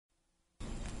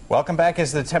Welcome back.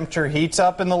 As the temperature heats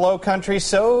up in the low country,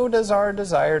 so does our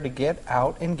desire to get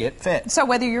out and get fit. So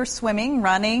whether you're swimming,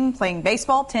 running, playing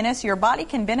baseball, tennis, your body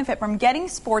can benefit from getting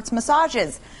sports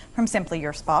massages. From Simply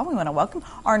Your Spa, we want to welcome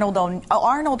Arnold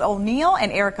O'Neal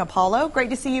and Erica Paulo. Great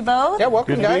to see you both. Yeah,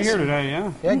 welcome, good guys. Good to be here today,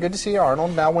 yeah. Yeah, good to see you,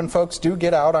 Arnold. Now, when folks do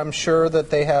get out, I'm sure that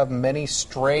they have many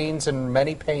strains and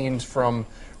many pains from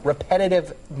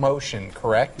repetitive motion,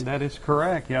 correct? That is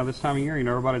correct. Yeah, this time of year,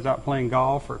 everybody's out playing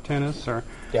golf or tennis or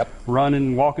Yep.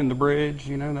 running, walking the bridge,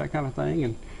 that kind of thing.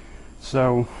 And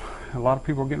so a lot of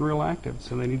people are getting real active,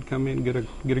 so they need to come in and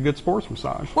get a good sports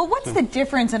massage. Well, what's the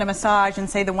difference in a massage and,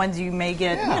 say, the ones you may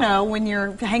get, when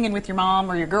you're hanging with your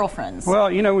mom or your girlfriends? Well,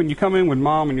 when you come in with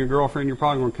mom and your girlfriend, you're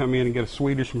probably going to come in and get a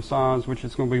Swedish massage, which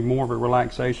is going to be more of a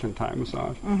relaxation type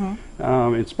massage.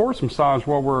 In sports massage,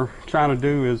 what we're trying to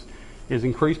do is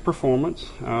increase performance,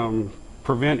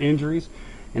 prevent injuries,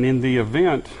 and in the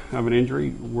event of an injury,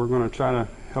 we're going to try to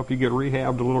help you get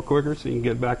rehabbed a little quicker so you can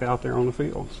get back out there on the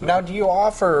field. So. Now, do you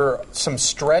offer some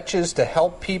stretches to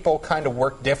help people kind of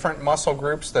work different muscle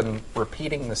groups than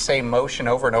repeating the same motion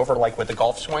over and over, like with the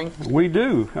golf swing? We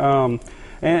do,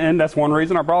 and that's one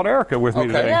reason I brought Erica with me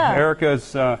today. Yeah.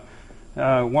 Erica's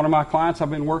one of my clients I've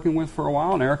been working with for a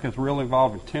while, and Erica's really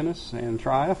involved in tennis and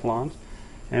triathlons,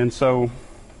 and so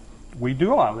we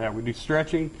do a lot of that. We do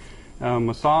stretching,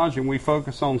 massage, and we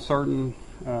focus on certain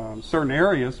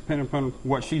areas depending upon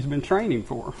what she's been training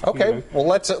for. Okay, well,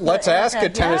 let's ask a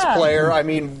tennis player. I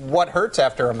mean, what hurts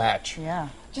after a match? Yeah.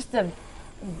 Just the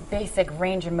basic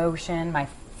range of motion, my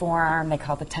forearm, they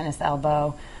call it the tennis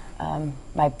elbow,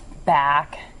 my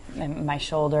back, and my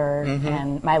shoulder,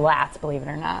 and my lats, believe it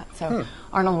or not. So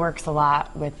Arnold works a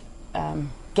lot with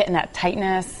getting that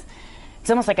tightness. It's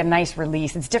almost like a nice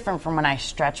release. It's different from when I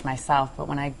stretch myself, but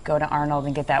when I go to Arnold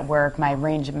and get that work, my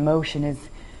range of motion is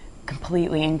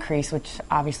completely increased, which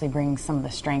obviously brings some of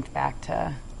the strength back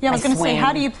to Yeah, I was going to say, swing.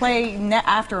 how do you play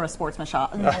after a sports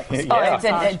massage?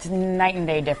 It's night and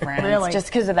day difference. Really? Just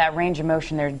because of that range of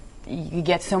motion, you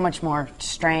get so much more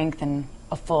strength and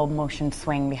a full motion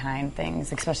swing behind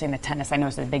things, especially in the tennis. I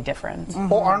noticed a big difference.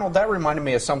 Well, Arnold, that reminded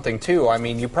me of something, too. I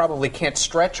mean, you probably can't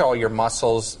stretch all your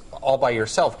muscles all by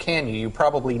yourself, can you? You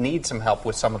probably need some help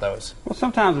with some of those. Well,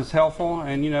 sometimes it's helpful,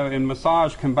 and in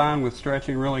massage combined with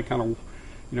stretching really kind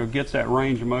of gets that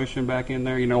range of motion back in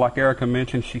there. Like Erica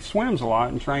mentioned, she swims a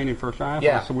lot in training for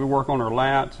triathlon, so we work on her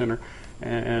lats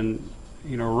and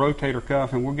rotate her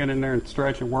cuff, and we'll get in there and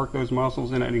stretch and work those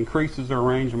muscles, and it increases her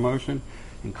range of motion,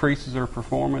 increases her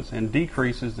performance, and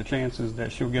decreases the chances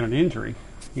that she'll get an injury,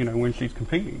 when she's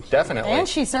competing. Definitely. And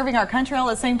she's serving our country all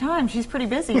at the same time. She's pretty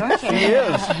busy, aren't she? She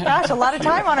is. Gosh, a lot of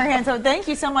time on her hands. So thank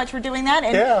you so much for doing that.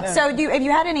 And so have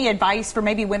you had any advice for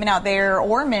maybe women out there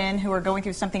or men who are going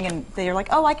through something and they're like,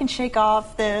 oh, I can shake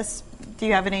off this? Do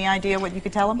you have any idea what you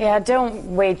could tell them? Yeah,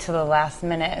 don't wait till the last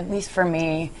minute, at least for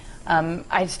me.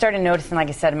 I started noticing, like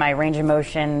I said, my range of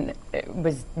motion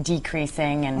was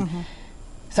decreasing, and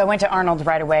so I went to Arnold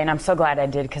right away, and I'm so glad I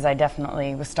did, because I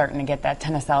definitely was starting to get that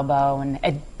tennis elbow, and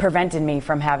it prevented me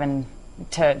from having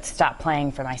to stop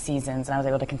playing for my seasons, and I was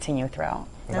able to continue throughout.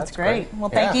 That's great. Well,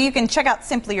 thank you. You can check out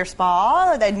Simply Your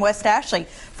Spa in West Ashley,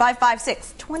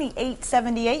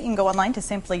 556-2878. You can go online to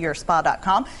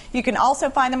simplyyourspa.com. You can also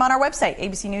find them on our website,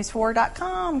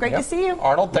 abcnews4.com. Great to see you.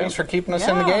 Arnold, thanks for keeping us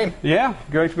in the game. Yeah,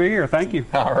 great to be here. Thank you.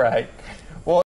 All right.